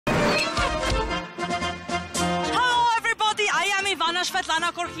Ivana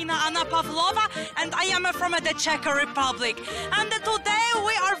Svetlana, Corcina, Pavlova, and I am from the Czech Republic. And today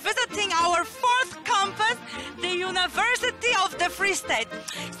we are visiting our fourth campus, the University of the Freestate.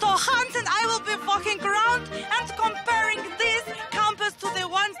 So Hans and I will be walking around and comparing this campus to the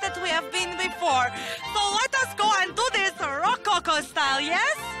ones that we have been before. So let us go and do this rococo style,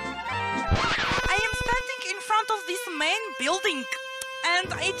 yes? I am standing in front of this main building.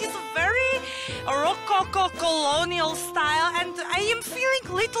 And it is very rococo colonial style, and I am feeling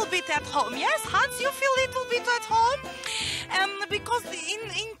a little bit at home. Yes, Hans, you feel a little bit at home? Because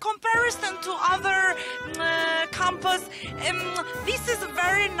in comparison to other campus, this is a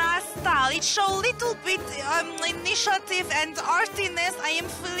very nice style. It shows a little bit initiative and artiness. I am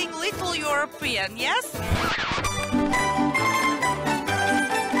feeling little European, yes?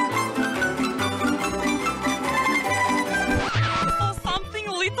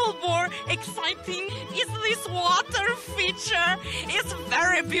 Little more exciting is this water feature. It's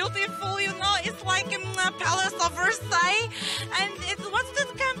very beautiful, you know. It's like in Palace of Versailles, and what's the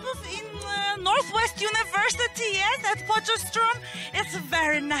campus in Northwest University? Yes, at Potchefstroom. It's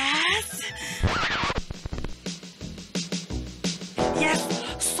very nice. Yes.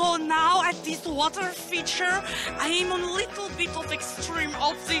 So now at this water feature, I am on a little bit of extreme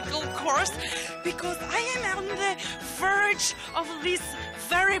obstacle course because I am on the verge of this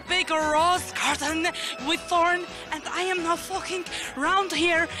very big rose garden with thorn, and I am now walking around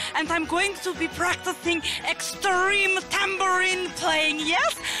here, and I'm going to be practicing extreme tambourine playing.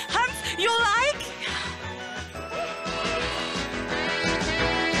 Yes, Hans, you like?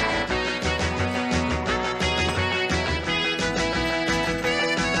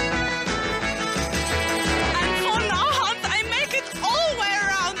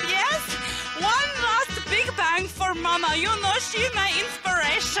 Mama, you know she's my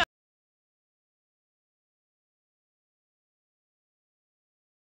inspiration.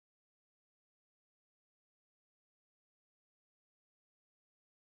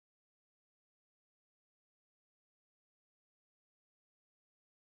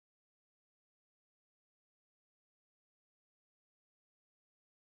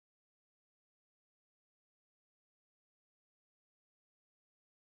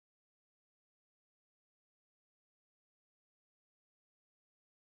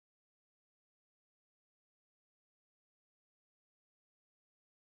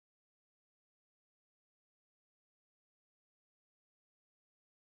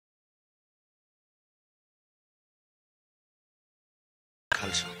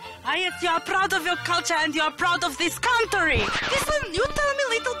 Culture. Ah, yes, you are proud of your culture and you are proud of this country. Listen, you tell me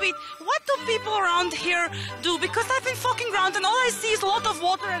a little bit, what do people around here do? Because I've been walking around and all I see is a lot of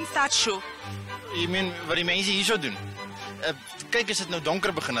water and statue. You mean wat die mense hier so doen? Kyk, as dit nou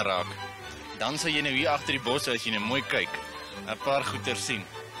donker begin raak, dan sal jy nou hier agter die bosse as jy nou mooi kyk, 'n paar goeie sien.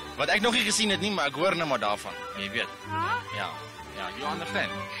 Wat ek nog nie gesien het nie, maar ek hoor nou maar daarvan. Jy weet. Huh? Ja. Yeah, you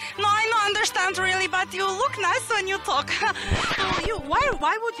understand? No, I don't understand really, but you look nice when you talk.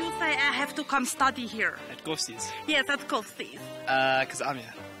 Why would you say I have to come study here? At Kovsie. Yes, at Kovsie. Because I'm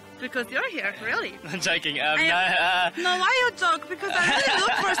here. Because you're here, really? I'm joking. No, why you joke? Because I really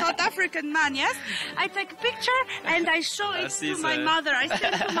look for a South African man, yes? I take a picture and I show it to my mother. I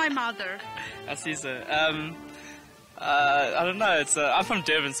send it to my mother. I see, sir. I don't know. I'm from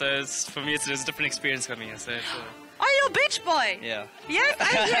Durban, so for me it's a different experience coming here. So. Are you a beach boy? Yeah. Yes,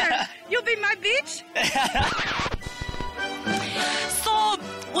 I'm here. You be my beach? So,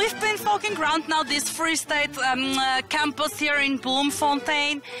 we've been walking around now this Freestate campus here in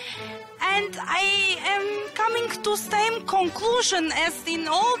Bloemfontein. And I am coming to same conclusion as in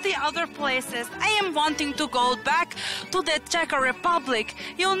all the other places. I am wanting to go back to the Czech Republic,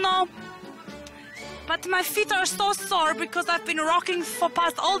 you know. But my feet are so sore because I've been walking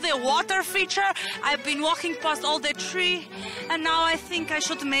past all the water feature, I've been walking past all the tree, and now I think I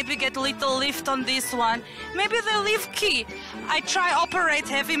should maybe get a little lift on this one. Maybe the lift key. I try operate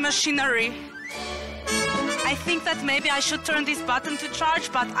heavy machinery. I think that maybe I should turn this button to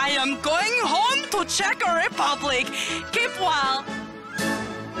charge, but I am going home to Czech Republic. Keep well.